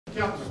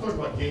Cal, let's talk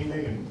about game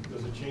day, and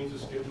does it change the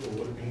schedule, or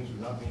what it means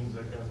or not means,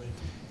 that kind of thing?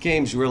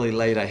 Game's really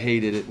late. I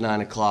hate it at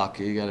 9 o'clock.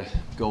 You got to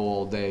go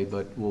all day,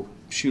 but we'll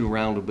shoot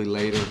around a bit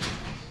later.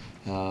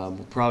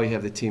 We'll probably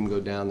have the team go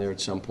down there at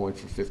some point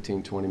for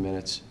 15, 20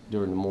 minutes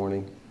during the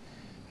morning,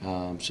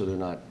 so they're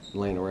not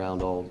laying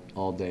around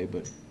all day.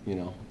 But, you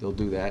know, they'll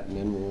do that, and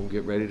then we'll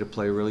get ready to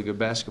play a really good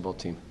basketball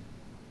team.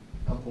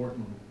 How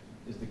important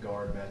is the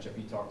guard matchup?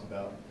 You talked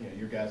about, you know,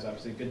 your guys,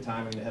 obviously good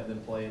timing to have them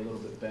play a little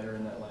bit better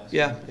in that last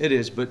Yeah, game. it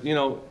is. But, you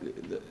know,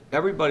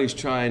 everybody's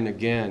trying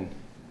again.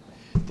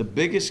 The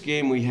biggest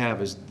game we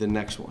have is the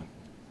next one.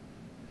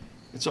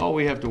 It's all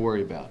we have to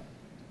worry about.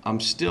 I'm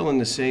still in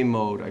the same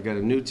mode. I got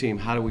a new team.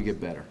 How do we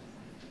get better?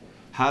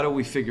 How do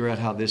we figure out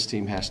how this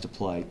team has to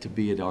play to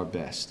be at our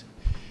best?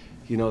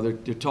 You know,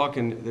 they're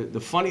talking,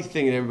 the funny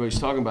thing that everybody's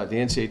talking about, the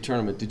NCAA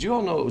tournament, did you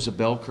all know it was a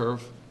bell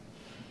curve?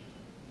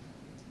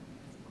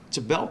 It's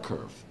a bell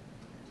curve.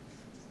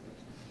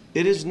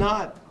 It is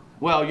not,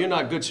 well, you're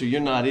not good, so you're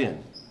not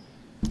in.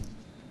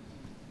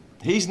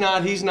 He's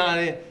not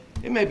in.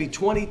 It may be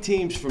 20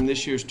 teams from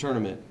this year's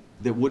tournament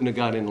that wouldn't have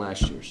got in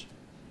last year's.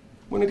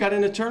 Wouldn't have got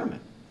in the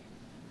tournament.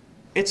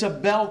 It's a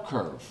bell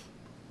curve.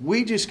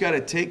 We just got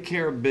to take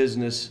care of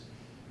business,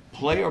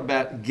 play our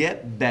bat,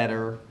 get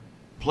better,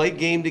 play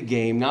game to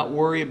game, not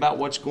worry about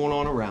what's going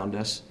on around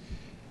us,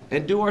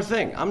 and do our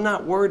thing. I'm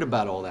not worried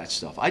about all that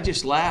stuff. I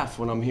just laugh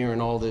when I'm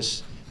hearing all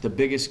this, the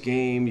biggest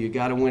game, you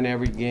got to win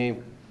every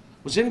game.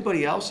 Was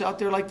anybody else out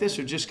there like this,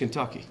 or just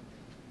Kentucky?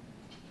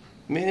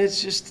 I mean,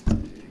 it's just,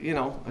 you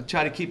know, I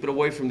try to keep it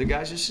away from the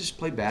guys. Let's just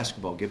play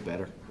basketball, get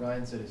better.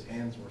 Ryan said his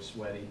hands were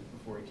sweaty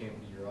before he came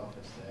into your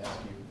office to ask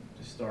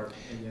you to start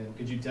again.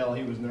 Could you tell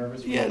he was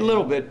nervous? Yeah, a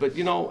little bit, but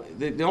you know,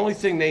 the only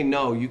thing they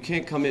know, you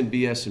can't come in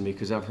BSing me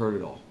because I've heard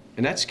it all.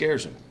 And that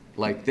scares them.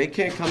 Like, they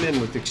can't come in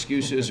with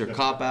excuses or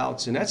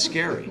cop-outs, and that's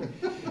scary.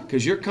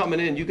 Because you're coming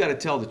in, you got to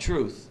tell the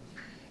truth.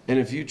 And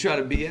if you try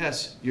to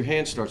BS, your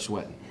hands start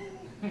sweating.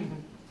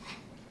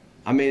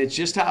 I mean, it's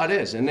just how it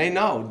is. And they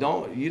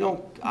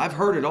know, I've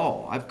heard it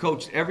all. I've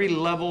coached every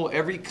level,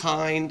 every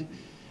kind.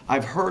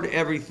 I've heard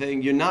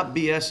everything. You're not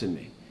BSing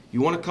me.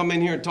 You want to come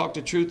in here and talk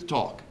the truth?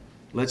 Talk.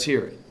 Let's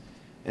hear it.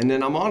 And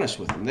then I'm honest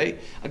with them.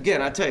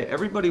 Again, I tell you,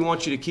 everybody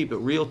wants you to keep it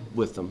real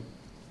with them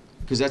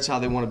because that's how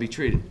they want to be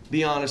treated.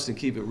 Be honest and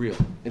keep it real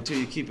until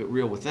you keep it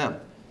real with them.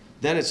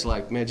 Then it's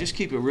like, man, just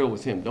keep it real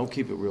with him. Don't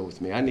keep it real with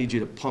me. I need you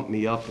to pump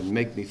me up and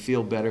make me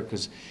feel better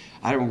because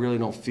I really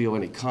don't feel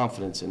any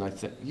confidence. And I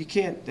think, you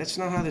can't, that's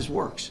not how this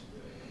works.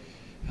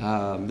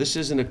 This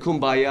isn't a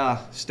kumbaya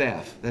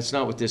staff. That's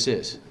not what this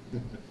is.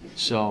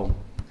 So.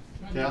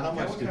 Cal, how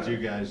much did you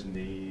guys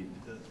need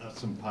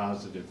some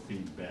positive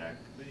feedback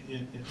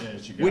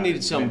as you got? We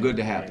needed something good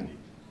to happen.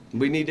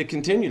 We need to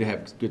continue to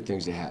have good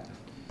things to happen.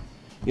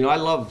 You know,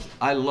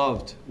 I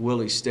loved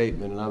Willie's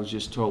statement, and I was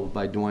just told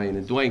by Dwayne,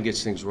 and Dwayne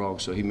gets things wrong,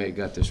 so he may have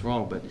got this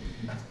wrong, but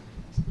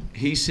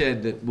he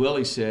said that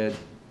Willie said,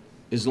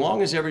 as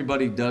long as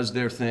everybody does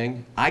their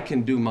thing, I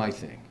can do my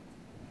thing.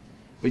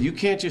 But you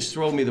can't just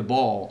throw me the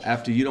ball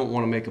after you don't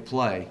want to make a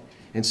play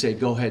and say,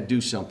 go ahead, do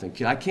something.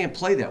 I can't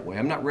play that way.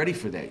 I'm not ready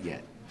for that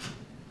yet.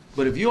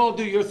 But if you all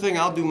do your thing,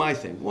 I'll do my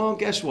thing. Well,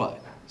 guess what?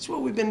 That's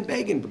what we've been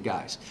begging,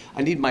 guys.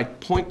 I need my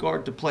point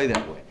guard to play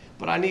that way.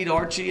 But I need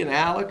Archie and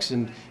Alex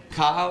and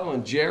Kyle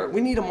and Jarrett.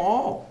 We need them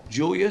all.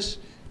 Julius,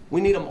 we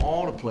need them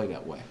all to play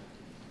that way.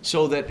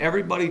 So that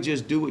everybody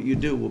just do what you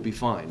do will be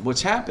fine.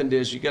 What's happened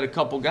is you got a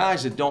couple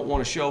guys that don't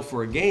want to show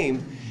for a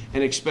game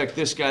and expect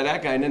this guy,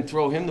 that guy, and then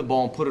throw him the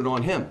ball and put it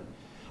on him.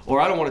 Or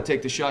I don't want to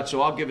take the shot,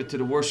 so I'll give it to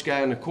the worst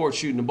guy on the court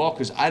shooting the ball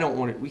because I don't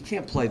want it. We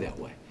can't play that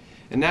way.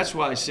 And that's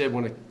why I said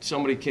when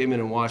somebody came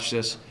in and watched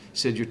us,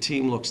 said your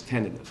team looks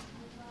tentative.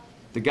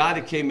 The guy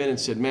that came in and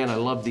said, man, I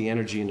love the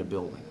energy in the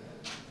building.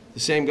 The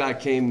same guy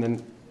came,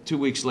 then 2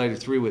 weeks later,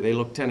 3 weeks, they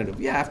look tentative.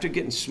 Yeah, after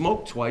getting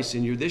smoked twice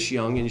and you're this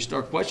young and you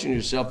start questioning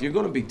yourself, you're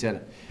going to be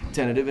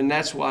tentative, and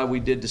that's why we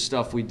did the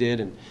stuff we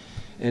did.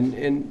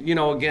 And you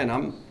know, again,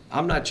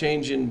 I'm not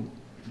changing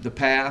the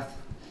path,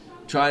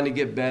 trying to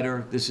get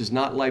better. This is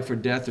not life or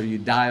death or you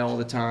die all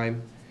the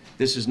time.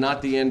 This is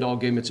not the end-all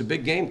game. It's a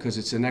big game because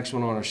it's the next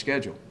one on our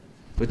schedule.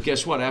 But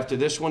guess what? After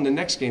this one, the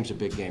next game's a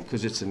big game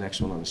because it's the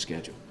next one on the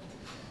schedule.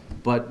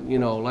 But, you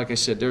know, like I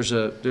said, there's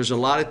a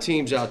lot of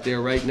teams out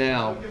there right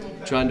now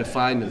trying to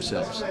find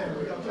themselves. You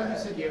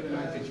said the other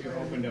night that you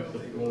opened up the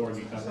floor and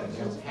you thought that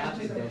helped. How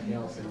did that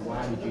help, and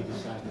why did you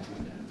decide to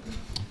do that?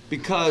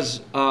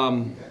 Because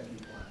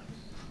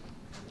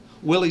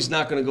Willie's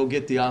not going to go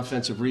get the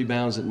offensive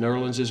rebounds that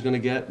Nerlens is going to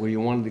get, where you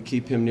wanted to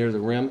keep him near the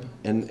rim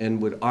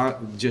and would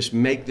just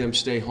make them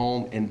stay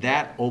home, and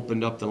that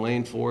opened up the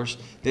lane for us.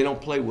 They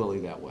don't play Willie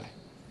that way.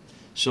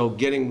 So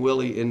getting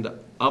Willie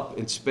up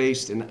and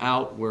spaced and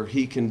out where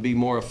he can be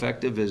more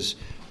effective is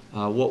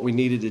what we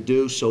needed to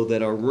do so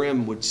that our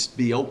rim would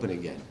be open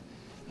again.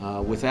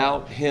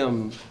 Without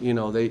him, you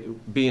know,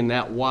 being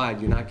that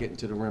wide, you're not getting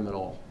to the rim at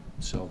all.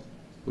 So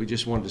we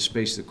just wanted to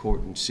space the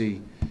court and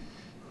see.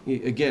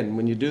 Again,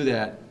 when you do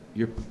that,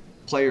 your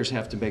players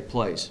have to make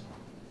plays.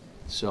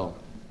 So.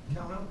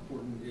 Cal, how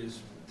important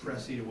is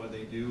Pressy to what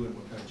they do and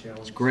what kind of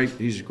challenge? It's great.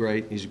 He's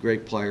great. He's a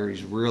great player.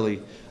 He's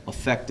really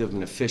effective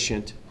and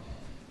efficient.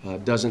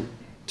 Doesn't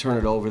turn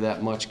it over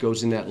that much.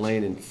 Goes in that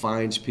lane and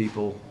finds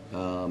people.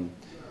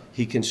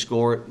 He can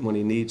score it when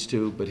he needs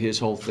to, but his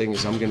whole thing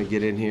is I'm going to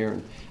get in here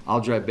and I'll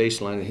drive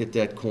baseline and hit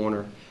that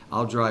corner.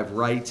 I'll drive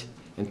right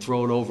and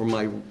throw it over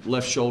my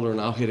left shoulder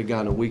and I'll hit a guy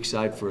on the weak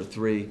side for a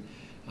three.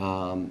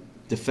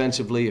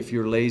 Defensively, if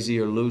you're lazy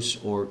or loose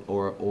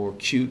or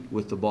cute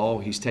with the ball,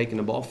 he's taking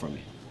the ball from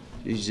you.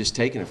 He's just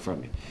taking it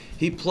from you.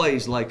 He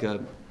plays like that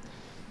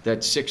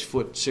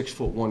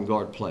 6'1"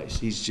 guard plays.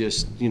 He's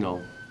just, you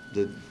know,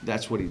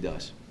 that's what he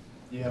does.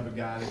 You have a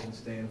guy that can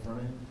stay in front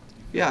of him?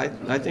 Yeah,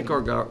 I think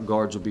our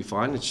guards will be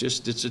fine. It's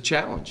a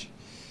challenge.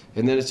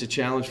 And then it's a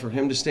challenge for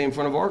him to stay in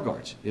front of our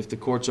guards. If the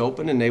court's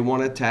open and they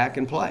want to attack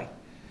and play.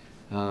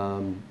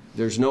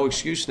 There's no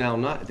excuse now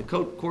not. The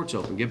court's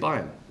open, get by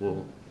him.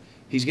 Well,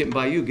 he's getting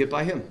by you, get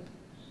by him.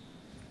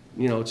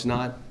 You know, it's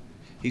not,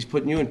 he's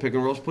putting you in pick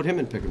and rolls, put him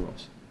in pick and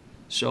rolls.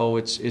 So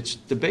it's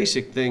the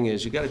basic thing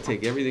is you got to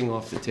take everything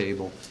off the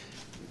table,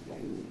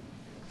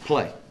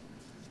 play.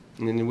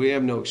 And we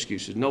have no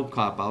excuses, no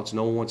cop-outs,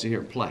 no one wants to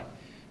hear play.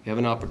 You have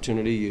an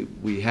opportunity,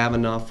 we have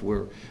enough,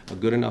 we're a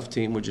good enough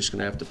team, we're just going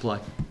to have to play.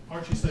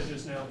 Archie said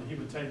just now that he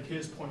would take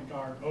his point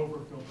guard over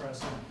Phil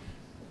Preston.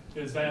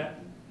 Is that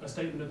a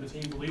statement of the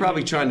team believing?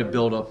 Probably trying to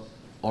build up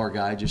our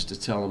guy just to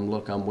tell him,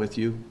 look, I'm with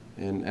you,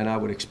 and I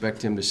would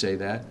expect him to say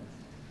that.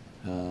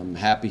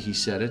 Happy he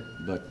said it,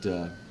 but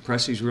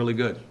Pressy's really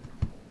good.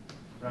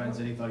 Ryan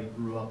said he thought he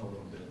grew up a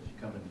little bit. You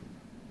come and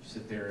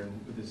sit there and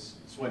with his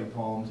sweaty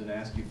palms and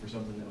ask you for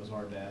something that was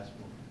hard to ask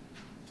for.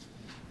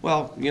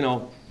 Well, you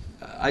know,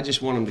 I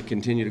just want him to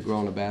continue to grow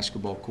on the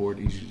basketball court.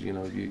 He's, you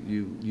know,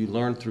 you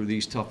learn through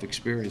these tough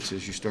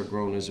experiences. You start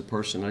growing as a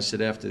person. I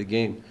said after the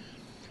game,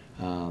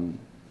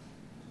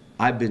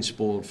 I've been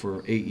spoiled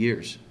for 8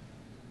 years.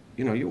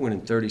 You know, you're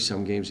winning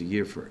 30-some games a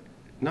year for,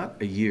 not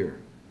a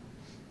year,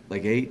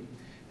 like 8.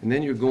 And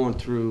then you're going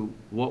through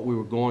what we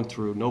were going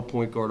through, no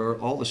point guard, or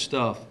all the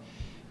stuff,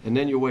 and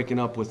then you're waking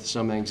up with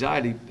some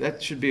anxiety.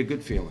 That should be a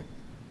good feeling.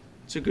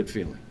 It's a good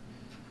feeling.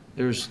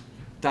 There's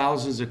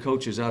thousands of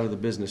coaches out of the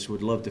business who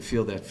would love to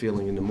feel that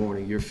feeling in the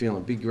morning. You're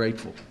feeling, be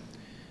grateful.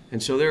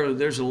 And so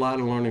there's a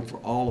lot of learning for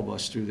all of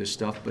us through this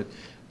stuff, but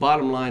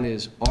bottom line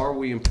is, are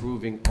we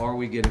improving? Are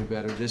we getting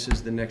better? This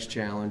is the next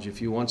challenge.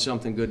 If you want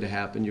something good to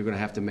happen, you're going to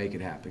have to make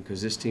it happen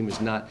because this team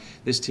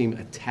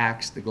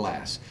attacks the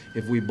glass.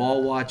 If we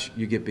ball watch,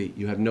 you get beat.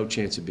 You have no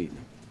chance of beating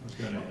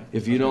them.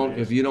 If you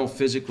don't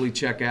physically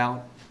check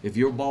out, if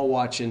you're ball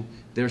watching,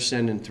 they're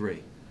sending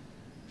 3.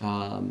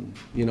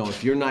 You know,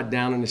 if you're not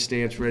down in the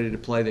stance ready to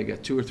play, they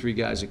got 2 or 3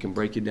 guys that can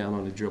break you down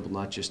on the dribble,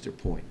 not just their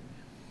point.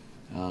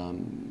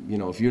 You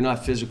know, if you're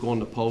not physical in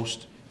the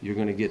post, you're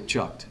going to get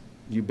chucked.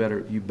 You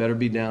better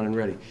be down and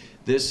ready.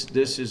 They're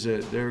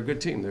a good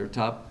team. They're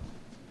top,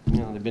 you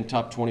know, they've been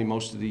top 20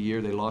 most of the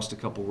year. They lost a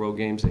couple road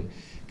games. They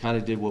kind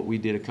of did what we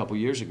did a couple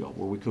years ago,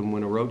 where we couldn't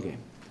win a road game.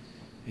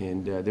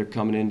 And they're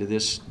coming into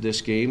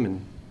this game,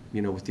 and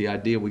you know, with the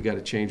idea we got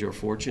to change our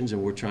fortunes,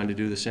 and we're trying to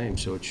do the same.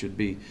 So it should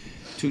be,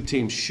 2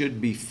 teams should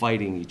be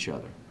fighting each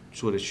other.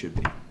 That's what it should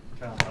be.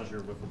 Kyle, how's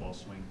your wiffle ball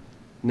swing?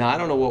 Now, I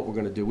don't know what we're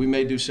going to do. We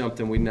may do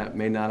something, we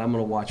may not. I'm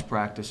going to watch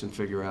practice and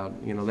figure out.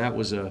 You know, that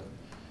was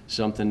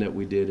something that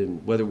we did,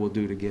 and whether we'll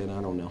do it again,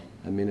 I don't know.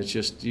 I mean, it's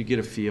just you get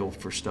a feel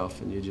for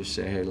stuff, and you just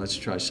say, hey, let's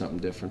try something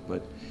different.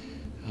 But,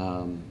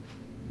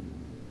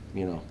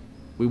 you know,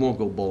 we won't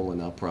go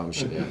bowling, I'll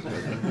promise you that.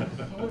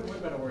 What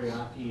about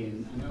Oriaki?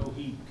 And I know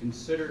he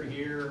considered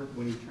here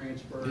when he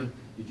transferred.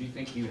 Did you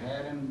think you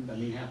had him? I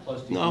mean, how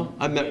close do you? No,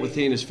 I met with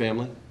he and his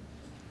family.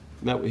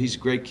 He's a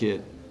great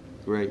kid,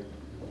 great,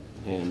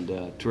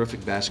 and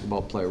terrific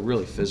basketball player,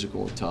 really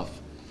physical and tough.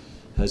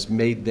 Has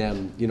made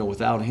them, you know,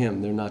 without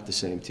him, they're not the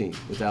same team.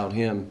 Without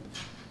him,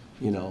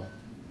 you know,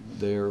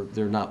 they're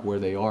not where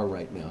they are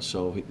right now.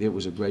 So it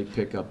was a great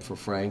pickup for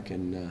Frank,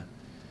 and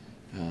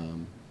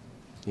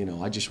you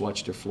know, I just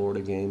watched their Florida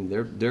game.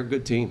 They're a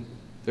good team.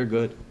 They're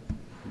good.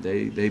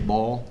 They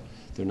ball.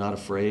 They're not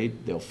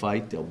afraid. They'll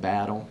fight. They'll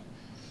battle.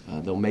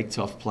 They'll make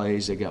tough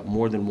plays. They got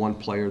more than one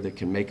player that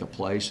can make a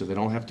play, so they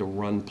don't have to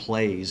run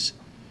plays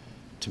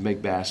to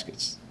make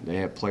baskets. They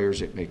have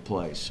players that make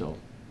plays, so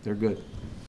they're good.